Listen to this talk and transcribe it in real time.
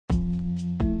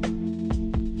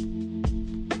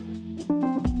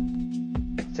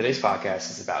Today's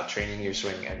podcast is about training your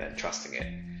swing and then trusting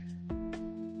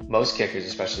it. Most kickers,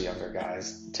 especially younger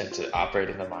guys, tend to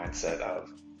operate in the mindset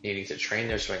of needing to train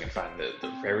their swing and find the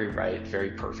very right,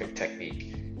 very perfect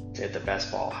technique to hit the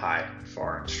best ball high,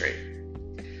 far, and straight.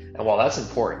 And while that's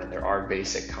important and there are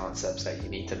basic concepts that you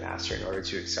need to master in order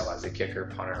to excel as a kicker,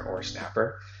 punter, or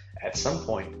snapper, at some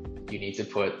point you need to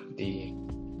put the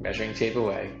measuring tape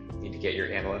away, you need to get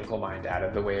your analytical mind out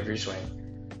of the way of your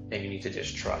swing, and you need to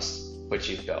just trust what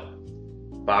you've built.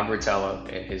 Bob Rotella,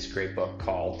 in his great book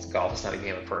called Golf is Not a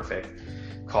Game of Perfect,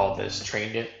 called this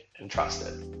train it and trust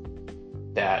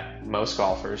it. That most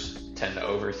golfers tend to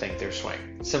overthink their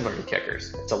swing, similar to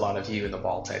kickers. It's a lot of you and the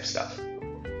ball type stuff.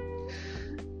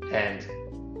 And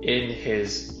in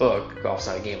his book, Golf's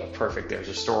Not a Game of Perfect, there's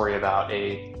a story about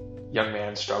a young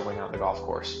man struggling on the golf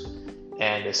course.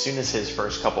 And as soon as his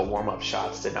first couple warm-up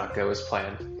shots did not go as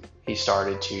planned, he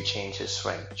started to change his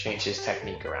swing, change his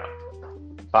technique around.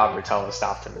 Bob Rotella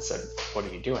stopped him and said, "What are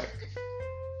you doing?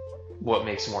 What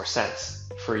makes more sense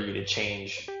for you to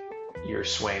change your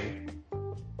swing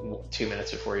 2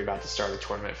 minutes before you're about to start a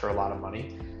tournament for a lot of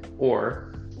money,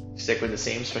 or stick with the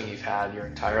same swing you've had your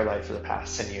entire life for the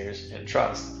past 10 years and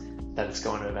trust that it's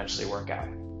going to eventually work out?"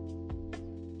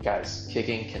 Guys,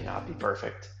 kicking cannot be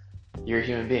perfect. You're a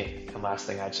human being, and last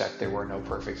thing I checked, there were no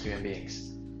perfect human beings.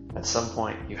 At some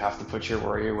point, you have to put your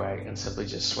worry away and simply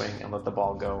just swing and let the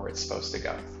ball go where it's supposed to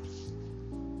go.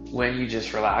 When you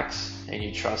just relax and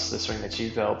you trust the swing that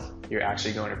you've built, you're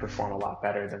actually going to perform a lot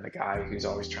better than the guy who's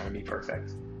always trying to be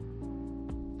perfect.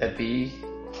 A B+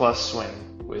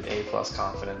 swing with A+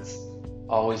 confidence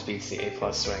always beats the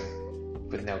A+ swing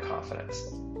with no confidence.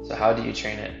 So how do you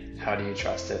train it? How do you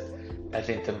trust it? I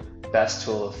think the best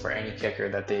tool for any kicker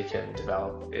that they can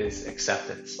develop is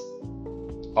acceptance.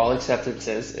 All acceptance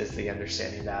is the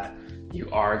understanding that you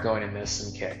are going to miss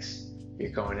some kicks. You're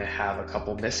going to have a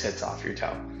couple miss hits off your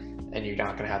toe, and you're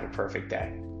not going to have a perfect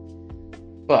day.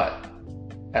 But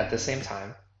at the same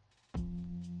time,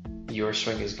 your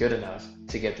swing is good enough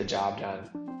to get the job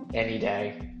done any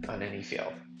day on any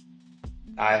field.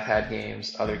 I've had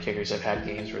games, other kickers have had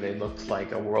games where they looked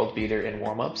like a world beater in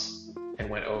warm-ups and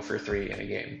went 0 for 3 in a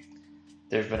game.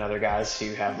 There's been other guys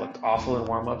who have looked awful in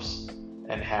warm-ups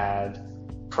and had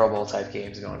Pro Bowl type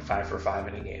games going 5 for 5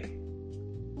 in a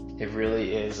game. It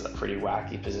really is a pretty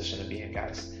wacky position to be in,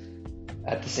 guys.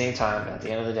 At the same time, at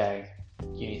the end of the day,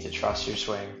 you need to trust your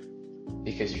swing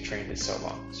because you trained it so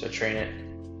long. So train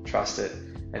it, trust it,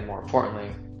 and more importantly,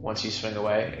 once you swing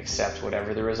away, accept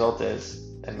whatever the result is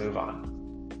and move on.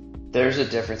 There's a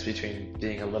difference between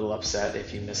being a little upset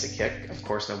if you miss a kick. Of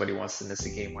course, nobody wants to miss a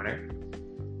game winner.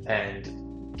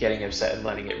 And getting upset and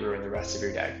letting it ruin the rest of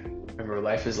your day. Remember,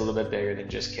 life is a little bit bigger than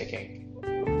just kicking.